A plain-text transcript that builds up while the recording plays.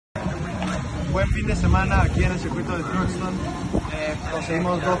buen fin de semana aquí en el circuito de Truxton.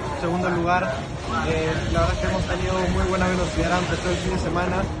 Conseguimos segundo lugar. La verdad es que hemos tenido muy buena velocidad durante todo el fin de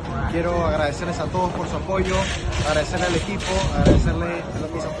semana. Quiero agradecerles a todos por su apoyo, agradecerle al equipo, agradecerle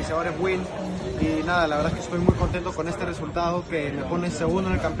a mis auspiciadores Win. Y nada, la verdad es que estoy muy contento con este resultado que me pone segundo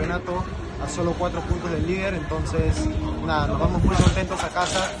en el campeonato a solo 4 puntos del líder. Entonces nada, nos vamos muy contentos a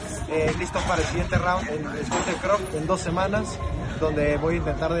casa, listos para el siguiente round en el Scooter Cross en 2 semanas, donde voy a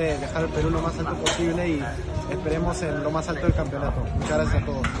intentar de dejar el Perú lo más alto posible y esperemos en lo más alto del campeonato. Muchas gracias a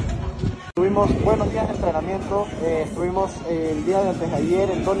todos. Tuvimos buenos días de entrenamiento, estuvimos el día de antes de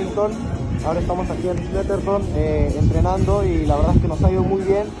ayer en Donington, ahora estamos aquí en Netherton entrenando y la verdad es que nos ha ido muy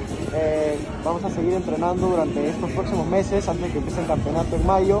bien. Vamos a seguir entrenando durante estos próximos meses antes de que empiece el campeonato en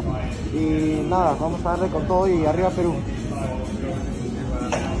mayo y nada, vamos a darle con todo y arriba Perú.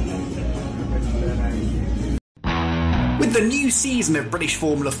 With the new season of British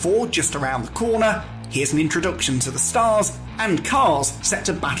Formula 4 just around the corner, here's an introduction to the stars and cars set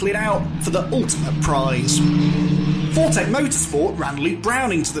to battle it out for the ultimate prize. Fortec Motorsport ran Luke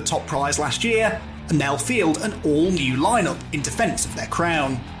Browning to the top prize last year, and they'll field an all-new lineup in defence of their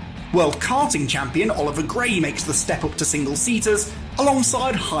crown. World karting champion Oliver Gray makes the step up to single-seaters,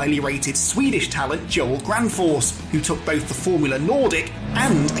 alongside highly rated Swedish talent Joel Granfors, who took both the Formula Nordic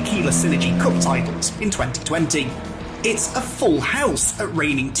and Aquila Synergy Cup titles in 2020. It's a full house at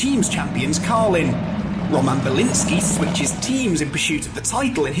reigning teams champions Carlin. Roman Belinsky switches teams in pursuit of the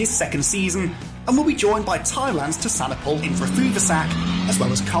title in his second season, and will be joined by Thailand's Tasanapol Infrafuvasak, as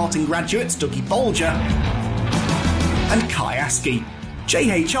well as karting graduates Dougie Bolger and Kai Askey.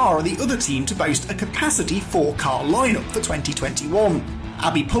 JHR are the other team to boast a capacity 4-car lineup for 2021.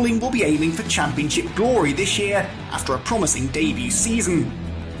 Abby Pulling will be aiming for championship glory this year after a promising debut season,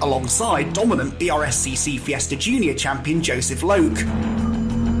 alongside dominant BRSCC Fiesta Junior champion Joseph Loke.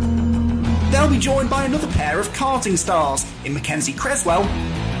 They'll be joined by another pair of karting stars in Mackenzie Creswell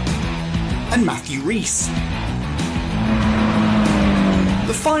and Matthew Rees.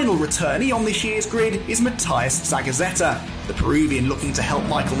 The final returnee on this year's grid is Matias Zagazeta, the Peruvian looking to help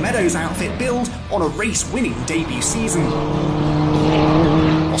Michael Meadows' outfit build on a race-winning debut season.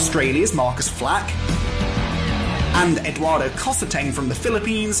 Australia's Marcus Flack and Eduardo Cosateng from the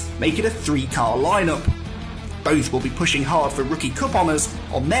Philippines make it a 3-car lineup. Both will be pushing hard for Rookie Cup honours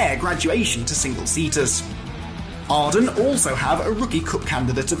on their graduation to single-seaters. Arden also have a Rookie Cup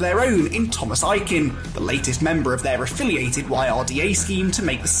candidate of their own in Thomas Aikin, the latest member of their affiliated YRDA scheme to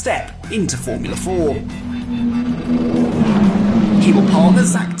make the step into Formula 4. He will partner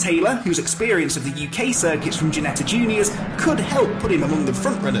Zach Taylor, whose experience of the UK circuits from Ginetta Juniors could help put him among the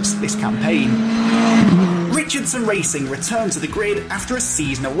frontrunners this campaign. Richardson Racing returned to the grid after a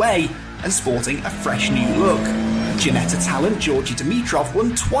season away and sporting a fresh new look. Ginetta talent Georgi Dimitrov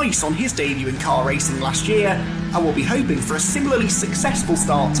won twice on his debut in car racing last year and will be hoping for a similarly successful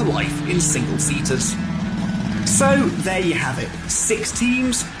start to life in single-seaters. So there you have it, 6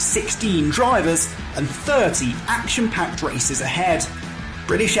 teams, 16 drivers and 30 action-packed races ahead.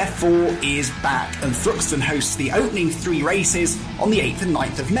 British F4 is back and Thruxton hosts the opening 3 races on the 8th and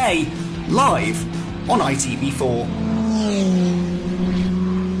 9th of May, live on ITV4.